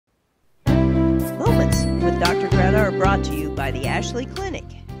Dr. Greta are brought to you by the Ashley Clinic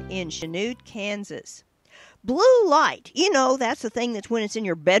in Chanute, Kansas. Blue light, that's the thing that's when it's in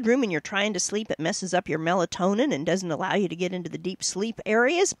your bedroom and you're trying to sleep, it messes up your melatonin and doesn't allow you to get into the deep sleep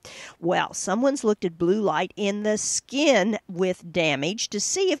areas. Well, someone's looked at blue light in the skin with damage to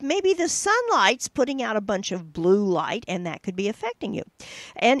see if maybe the sunlight's putting out a bunch of blue light and that could be affecting you.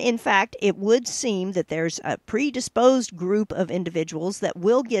 And in fact, it would seem that there's a predisposed group of individuals that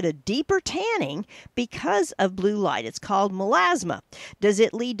will get a deeper tanning because of blue light. It's called melasma. Does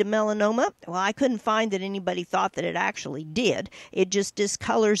it lead to melanoma? Well, I couldn't find that anybody thought that it actually did. It just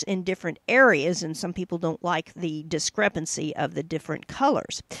discolors in different areas, and some people don't like the discrepancy of the different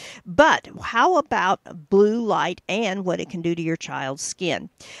colors. But how about blue light and what it can do to your child's skin?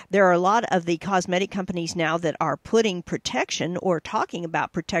 There are a lot of the cosmetic companies now that are putting protection or talking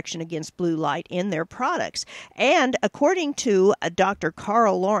about protection against blue light in their products. And according to Dr.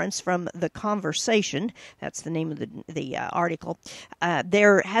 Carl Lawrence from The Conversation, that's the name of the article,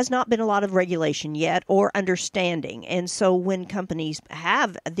 there has not been a lot of regulation yet or understanding. And so when companies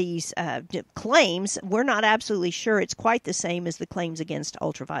have these claims, we're not absolutely sure it's quite the same as the claims against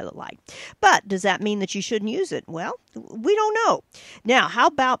ultraviolet light. But does that mean that you shouldn't use it? Well, we don't know. Now, how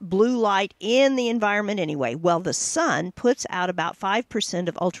about blue light in the environment anyway? Well, the sun puts out about 5%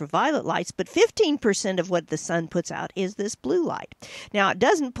 of ultraviolet lights, but 15% of what the sun puts out is this blue light. Now,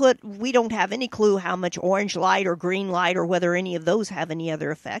 we don't have any clue how much orange light or green light or whether any of those have any other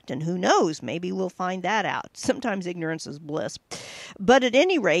effect, and who knows, maybe we'll find that out. Sometimes ignorance is bliss. But at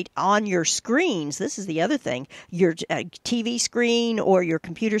any rate, on your screens, this is the other thing, your TV screen or your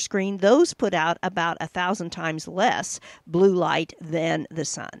computer screen, those put out about 1,000 times less blue light than the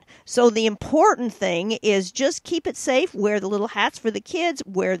sun. So the important thing is just keep it safe, wear the little hats for the kids,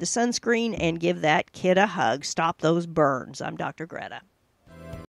 wear the sunscreen, and give that kid a hug. Stop those burns. I'm Dr. Greta.